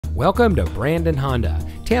Welcome to Brandon Honda,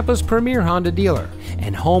 Tampa's premier Honda dealer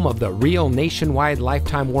and home of the real nationwide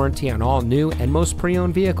lifetime warranty on all new and most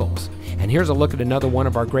pre-owned vehicles. And here's a look at another one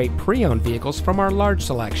of our great pre-owned vehicles from our large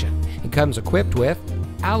selection. It comes equipped with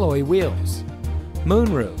alloy wheels,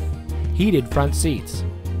 moonroof, heated front seats,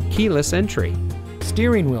 keyless entry,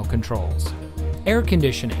 steering wheel controls, air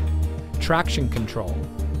conditioning, traction control,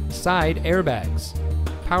 side airbags,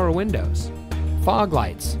 power windows, fog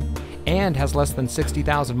lights, and has less than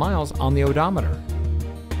 60,000 miles on the odometer.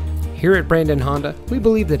 Here at Brandon Honda, we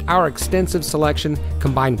believe that our extensive selection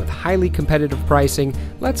combined with highly competitive pricing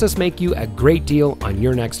lets us make you a great deal on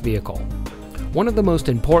your next vehicle. One of the most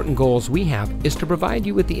important goals we have is to provide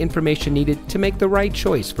you with the information needed to make the right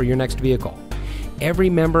choice for your next vehicle. Every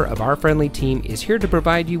member of our friendly team is here to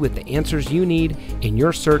provide you with the answers you need in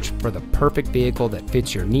your search for the perfect vehicle that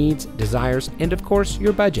fits your needs, desires, and of course,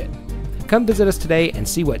 your budget. Come visit us today and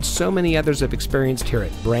see what so many others have experienced here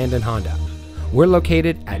at Brandon Honda. We're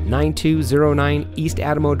located at 9209 East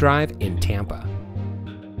Adamo Drive in Tampa.